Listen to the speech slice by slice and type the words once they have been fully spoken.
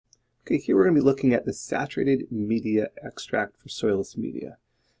Okay, here we're going to be looking at the saturated media extract for soilless media.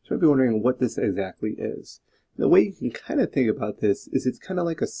 So you might be wondering what this exactly is. The way you can kind of think about this is it's kind of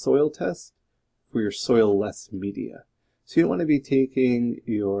like a soil test for your soil-less media. So you don't want to be taking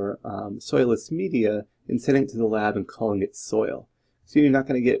your soilless media and sending it to the lab and calling it soil. So you're not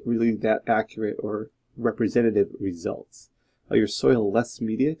going to get really that accurate or representative results. Your soil-less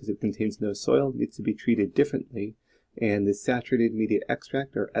media, because it contains no soil, needs to be treated differently. And the saturated media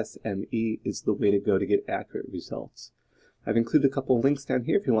extract, or SME, is the way to go to get accurate results. I've included a couple of links down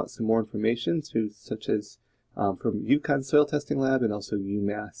here if you want some more information, such as from UConn Soil Testing Lab and also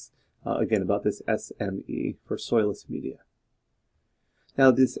UMass, again about this SME for soilless media.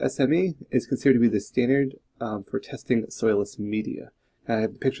 Now this SME is considered to be the standard for testing soilless media. And I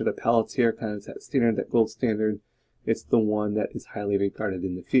have the picture of the pellets here, kind of that standard, that gold standard. It's the one that is highly regarded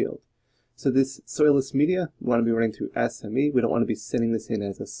in the field. So this soilless media, we want to be running through SME. We don't want to be sending this in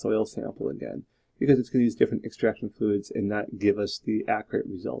as a soil sample again, because it's going to use different extraction fluids and not give us the accurate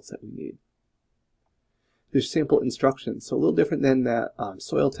results that we need. There's sample instructions, so a little different than that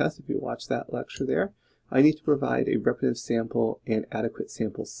soil test. If you watch that lecture there, I need to provide a representative sample and adequate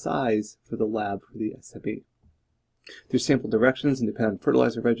sample size for the lab for the SME. There's sample directions, and depending on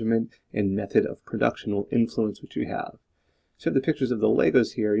fertilizer regimen and method of production will influence what you have. So you have the pictures of the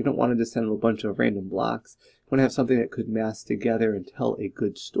Legos here. You don't want to just send them a bunch of random blocks. You want to have something that could mass together and tell a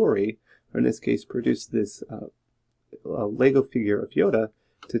good story, or in this case produce this Lego figure of Yoda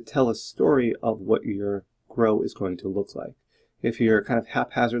to tell a story of what your grow is going to look like. If you're kind of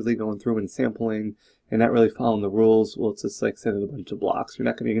haphazardly going through and sampling and not really following the rules, well, it's just like sending a bunch of blocks. You're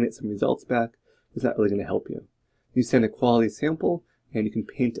not going to get some results back. It's not really going to help you. You send a quality sample and you can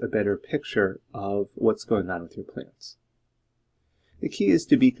paint a better picture of what's going on with your plants. The key is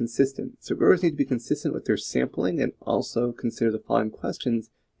to be consistent. So growers need to be consistent with their sampling and also consider the following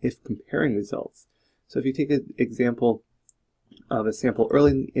questions if comparing results. So if you take an example of a sample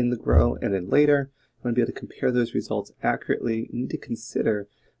early in the grow and then later, you want to be able to compare those results accurately. You need to consider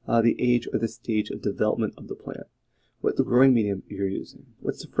the age or the stage of development of the plant. What the growing medium you're using.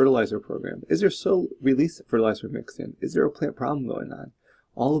 What's the fertilizer program? Is there soil release fertilizer mixed in? Is there a plant problem going on?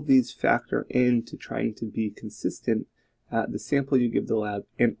 All of these factor into trying to be consistent at the sample you give the lab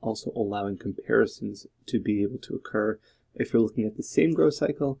and also allowing comparisons to be able to occur if you're looking at the same grow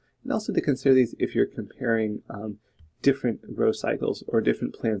cycle, and also to consider these if you're comparing different grow cycles or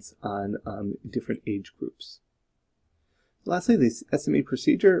different plants on different age groups. Lastly, this SME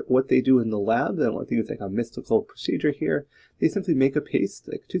procedure, what they do in the lab, I don't think it's like a mystical procedure here. They simply make a paste,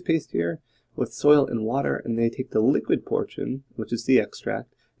 like toothpaste here, with soil and water, and they take the liquid portion, which is the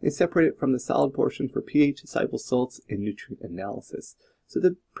extract, they separate it from the solid portion for pH, soluble salts, and nutrient analysis. So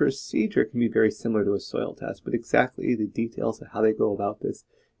the procedure can be very similar to a soil test, but exactly the details of how they go about this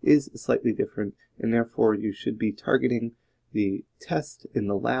is slightly different, and therefore you should be targeting the test in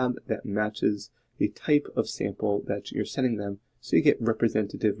the lab that matches the type of sample that you're sending them so you get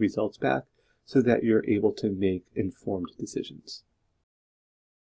representative results back so that you're able to make informed decisions.